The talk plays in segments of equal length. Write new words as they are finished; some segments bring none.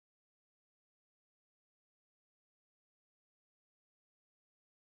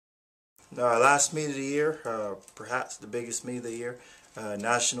Last meet of the year, perhaps the biggest meet of the year,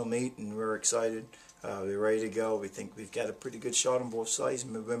 national meet, and we're excited. We're ready to go. We think we've got a pretty good shot on both sides.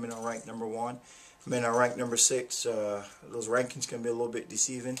 Women are ranked #1, men are ranked #6. Those rankings can be a little bit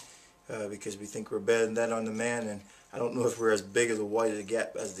deceiving because we think we're better than that on the man, and I don't know if we're as big as a wide a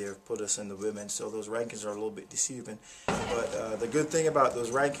gap as they've put us in the women. So those rankings are a little bit deceiving. But the good thing about those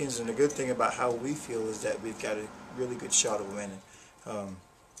rankings and the good thing about how we feel is that we've got a really good shot of winning.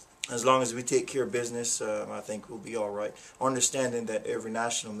 As long as we take care of business, I think we'll be all right. Understanding that every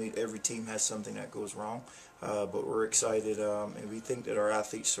national meet, every team has something that goes wrong, but we're excited, and we think that our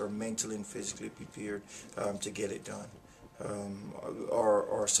athletes are mentally and physically prepared to get it done.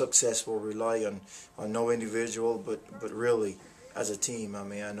 Our success will rely on no individual, but really as a team. I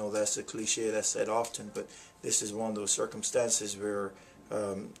mean, I know that's a cliche that's said often, but this is one of those circumstances where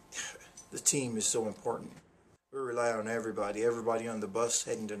the team is so important. We rely on everybody. Everybody on the bus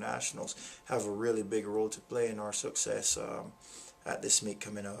heading to nationals have a really big role to play in our success at this meet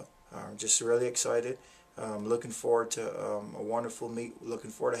coming up. Just really excited. Looking forward to a wonderful meet. Looking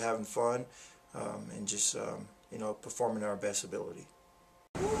forward to having fun and just performing our best ability.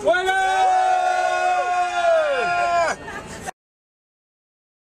 Wayland!